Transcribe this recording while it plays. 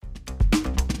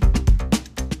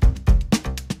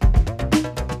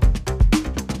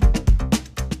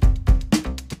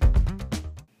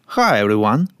Hi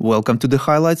everyone, welcome to the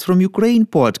Highlights from Ukraine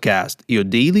podcast, your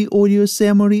daily audio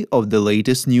summary of the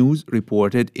latest news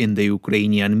reported in the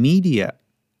Ukrainian media.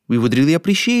 We would really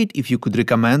appreciate if you could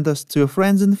recommend us to your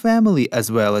friends and family as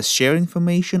well as share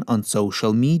information on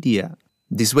social media.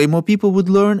 This way more people would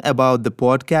learn about the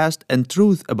podcast and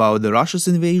truth about the Russia's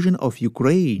invasion of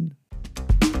Ukraine.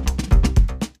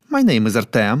 My name is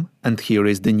Artem and here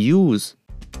is the news.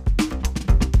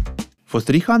 For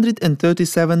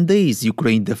 337 days,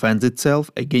 Ukraine defends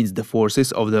itself against the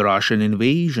forces of the Russian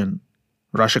invasion.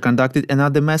 Russia conducted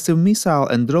another massive missile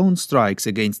and drone strikes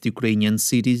against Ukrainian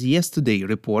cities yesterday,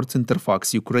 reports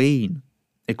Interfax Ukraine.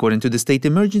 According to the State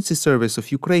Emergency Service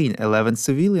of Ukraine, 11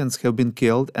 civilians have been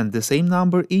killed and the same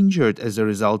number injured as a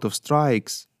result of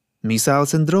strikes.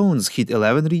 Missiles and drones hit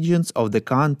 11 regions of the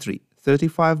country.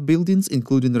 35 buildings,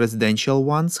 including residential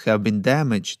ones, have been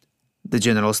damaged. The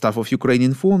General Staff of Ukraine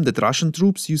informed that Russian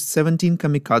troops used 17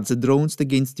 kamikaze drones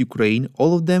against Ukraine,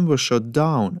 all of them were shot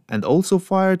down, and also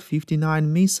fired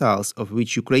 59 missiles, of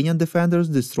which Ukrainian defenders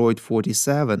destroyed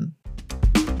 47.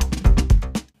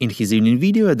 In his evening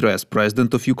video address,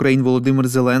 President of Ukraine Volodymyr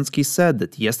Zelensky said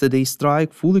that yesterday's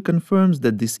strike fully confirms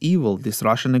that this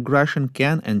Russian aggression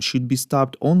can and should be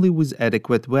stopped only with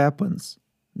adequate weapons.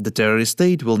 The terrorist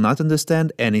state will not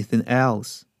understand anything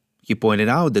else. He pointed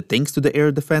out that thanks to the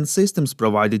air defense systems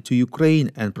provided to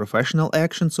Ukraine and professional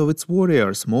actions of its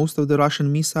warriors, most of the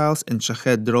Russian missiles and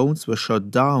Shahed drones were shot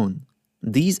down.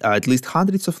 These are at least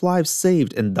hundreds of lives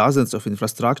saved and dozens of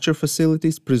infrastructure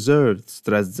facilities preserved,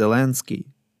 stressed Zelensky.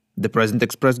 The president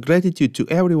expressed gratitude to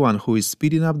everyone who is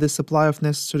speeding up the supply of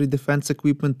necessary defense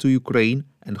equipment to Ukraine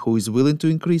and who is willing to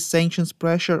increase sanctions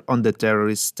pressure on the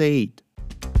terrorist state.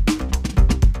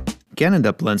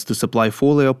 Canada plans to supply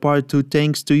 4 Leopard 2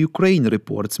 tanks to Ukraine,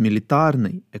 reports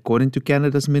Militarny. According to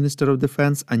Canada's Minister of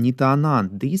Defense Anita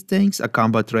Anand, these tanks are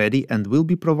combat-ready and will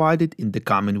be provided in the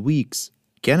coming weeks.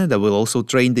 Canada will also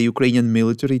train the Ukrainian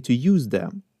military to use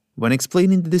them. When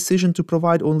explaining the decision to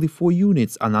provide only 4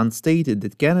 units, Anand stated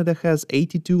that Canada has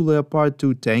 82 Leopard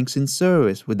 2 tanks in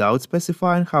service, without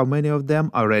specifying how many of them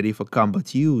are ready for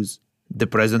combat use. The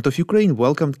President of Ukraine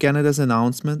welcomed Canada's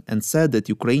announcement and said that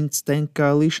Ukraine's tank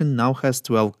coalition now has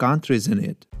 12 countries in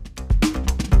it.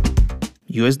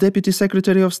 US Deputy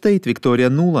Secretary of State Victoria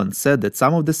Nuland said that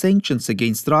some of the sanctions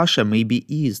against Russia may be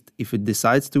eased if it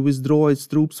decides to withdraw its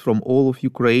troops from all of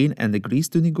Ukraine and agrees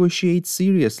to negotiate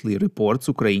seriously, reports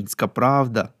Ukrainska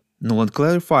Pravda. Nuland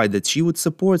clarified that she would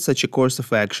support such a course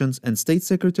of actions and State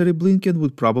Secretary Blinken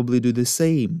would probably do the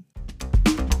same.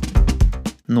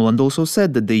 Nuland also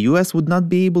said that the US would not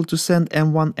be able to send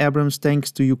M1 Abrams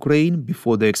tanks to Ukraine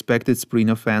before the expected spring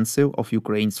offensive of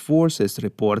Ukraine's forces,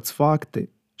 reports Fakty.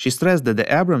 She stressed that the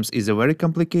Abrams is a very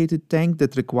complicated tank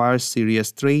that requires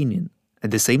serious training.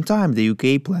 At the same time, the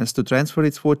UK plans to transfer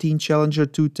its 14 Challenger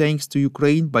 2 tanks to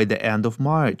Ukraine by the end of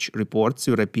March, reports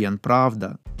European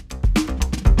Pravda.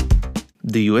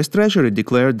 The US Treasury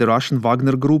declared the Russian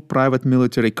Wagner Group private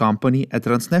military company a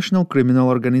transnational criminal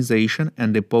organization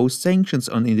and imposed sanctions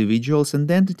on individuals and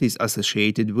entities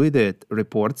associated with it,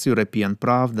 reports European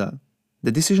Pravda.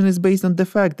 The decision is based on the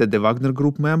fact that the Wagner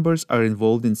Group members are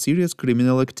involved in serious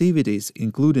criminal activities,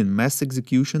 including mass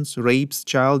executions, rapes,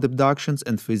 child abductions,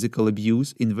 and physical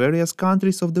abuse in various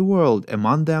countries of the world,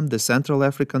 among them the Central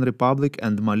African Republic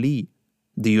and Mali.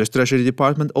 The US Treasury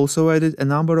Department also added a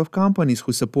number of companies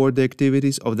who support the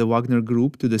activities of the Wagner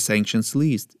Group to the sanctions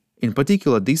list. In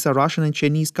particular, these are Russian and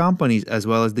Chinese companies as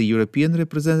well as the European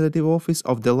representative office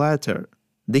of the latter.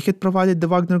 They had provided the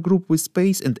Wagner Group with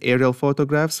space and aerial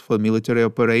photographs for military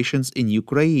operations in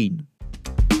Ukraine.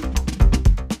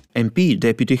 MP,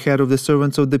 deputy head of the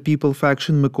Servants of the People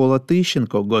faction Mykola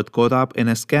Tyshenko got caught up in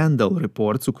a scandal,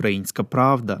 reports Ukrainska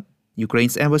Pravda.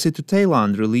 Ukraine's embassy to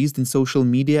Thailand released in social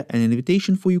media an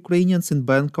invitation for Ukrainians in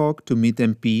Bangkok to meet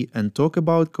MP and talk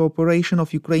about cooperation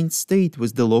of Ukraine's state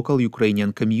with the local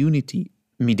Ukrainian community.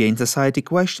 Media and society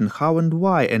questioned how and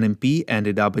why an MP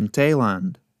ended up in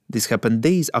Thailand. This happened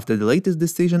days after the latest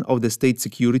decision of the State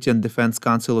Security and Defense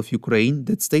Council of Ukraine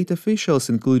that state officials,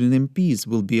 including MPs,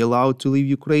 will be allowed to leave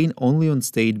Ukraine only on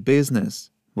state business.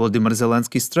 Volodymyr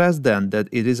Zelensky stressed then that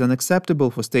it is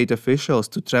unacceptable for state officials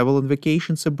to travel on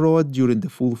vacations abroad during the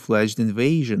full-fledged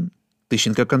invasion.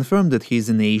 Tyshenko confirmed that he is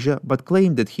in Asia, but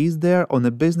claimed that he is there on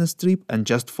a business trip and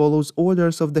just follows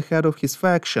orders of the head of his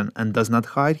faction and does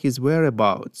not hide his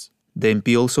whereabouts. The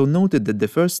MP also noted that the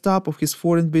first stop of his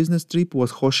foreign business trip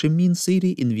was Ho Chi Minh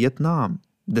City in Vietnam.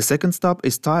 The second stop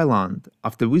is Thailand.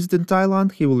 After visiting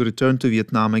Thailand, he will return to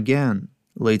Vietnam again.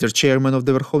 Later, chairman of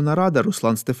the Verkhovna Rada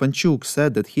Ruslan Stefanchuk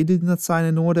said that he did not sign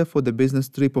an order for the business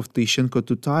trip of Tyshenko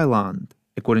to Thailand.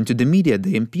 According to the media,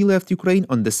 the MP left Ukraine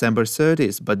on December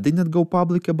 30th but did not go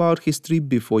public about his trip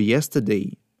before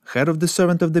yesterday. Head of the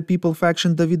Servant of the People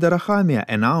faction David Arachamia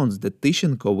announced that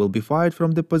Tyshenko will be fired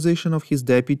from the position of his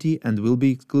deputy and will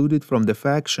be excluded from the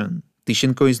faction.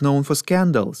 Tyshenko is known for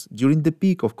scandals. During the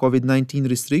peak of COVID-19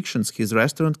 restrictions, his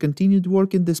restaurant continued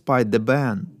working despite the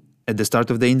ban. At the start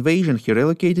of the invasion, he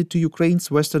relocated to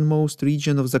Ukraine's westernmost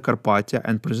region of Zakarpattia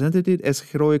and presented it as a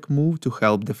heroic move to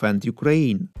help defend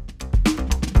Ukraine.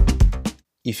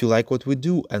 If you like what we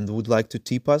do and would like to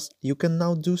tip us, you can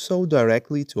now do so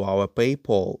directly to our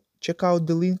PayPal. Check out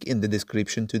the link in the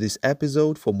description to this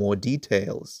episode for more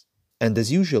details. And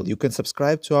as usual, you can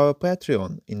subscribe to our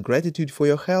Patreon. In gratitude for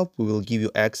your help, we will give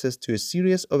you access to a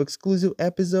series of exclusive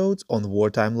episodes on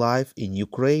wartime life in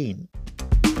Ukraine.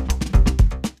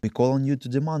 We call on you to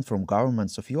demand from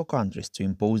governments of your countries to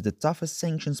impose the toughest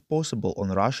sanctions possible on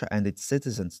Russia and its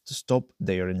citizens to stop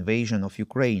their invasion of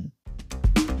Ukraine.